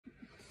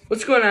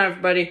What's going on,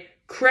 everybody?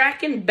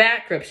 Kraken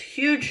Bat Grips.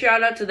 Huge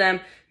shout out to them.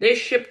 They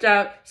shipped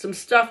out some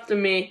stuff to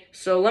me,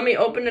 so let me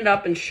open it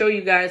up and show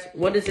you guys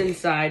what is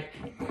inside.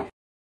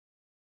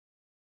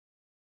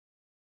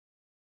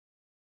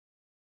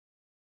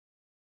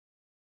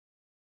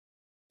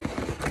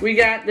 We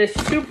got this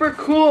super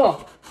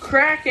cool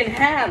Kraken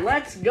hat.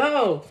 Let's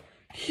go.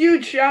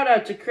 Huge shout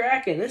out to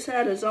Kraken. This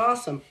hat is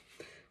awesome.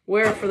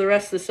 Wear it for the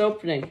rest of this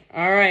opening.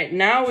 Alright,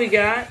 now we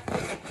got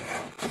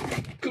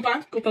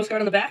coupon, cool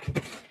postcard on the back.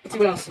 Let's see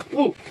what else.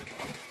 Ooh.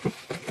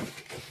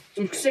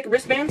 Some sick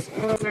wristbands.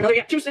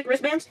 Yeah, 2 sick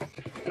wristbands.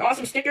 An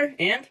awesome sticker,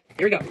 and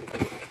here we go.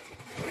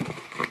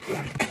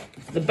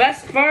 The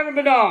best part of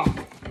it all,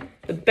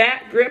 the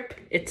bat grip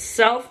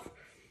itself,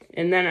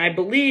 and then I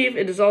believe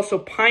it is also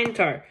pine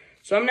tar.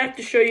 So I'm going to have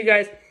to show you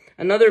guys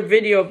another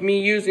video of me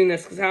using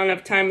this because I don't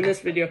have time in this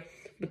video.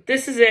 But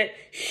this is it.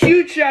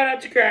 Huge shout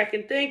out to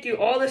Kraken. Thank you.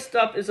 All this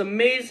stuff is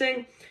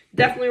amazing.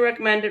 Definitely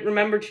recommend it.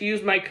 Remember to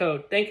use my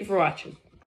code. Thank you for watching.